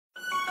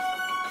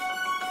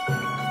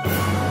Good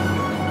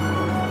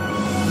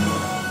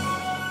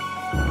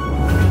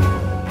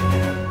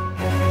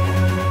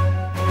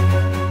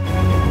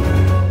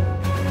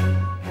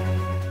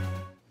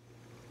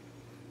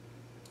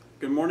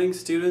morning,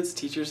 students,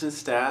 teachers, and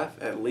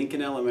staff at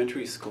Lincoln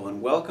Elementary School,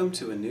 and welcome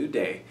to a new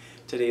day.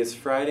 Today is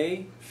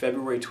Friday,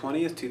 February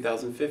 20th,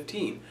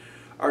 2015.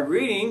 Our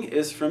greeting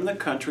is from the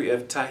country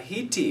of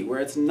Tahiti, where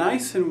it's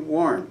nice and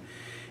warm.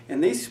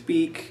 And they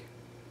speak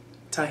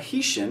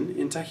Tahitian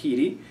in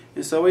Tahiti,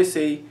 and so I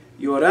say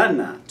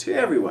Yorana to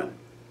everyone.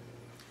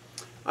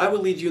 I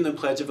will lead you in the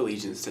Pledge of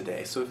Allegiance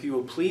today, so if you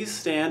will please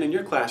stand in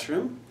your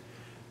classroom,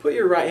 put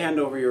your right hand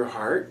over your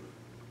heart,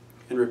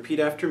 and repeat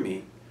after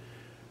me.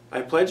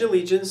 I pledge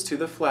allegiance to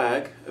the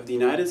flag of the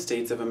United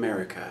States of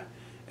America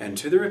and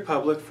to the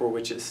republic for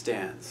which it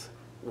stands,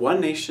 one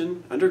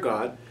nation, under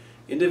God,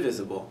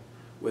 indivisible,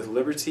 with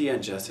liberty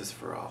and justice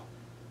for all.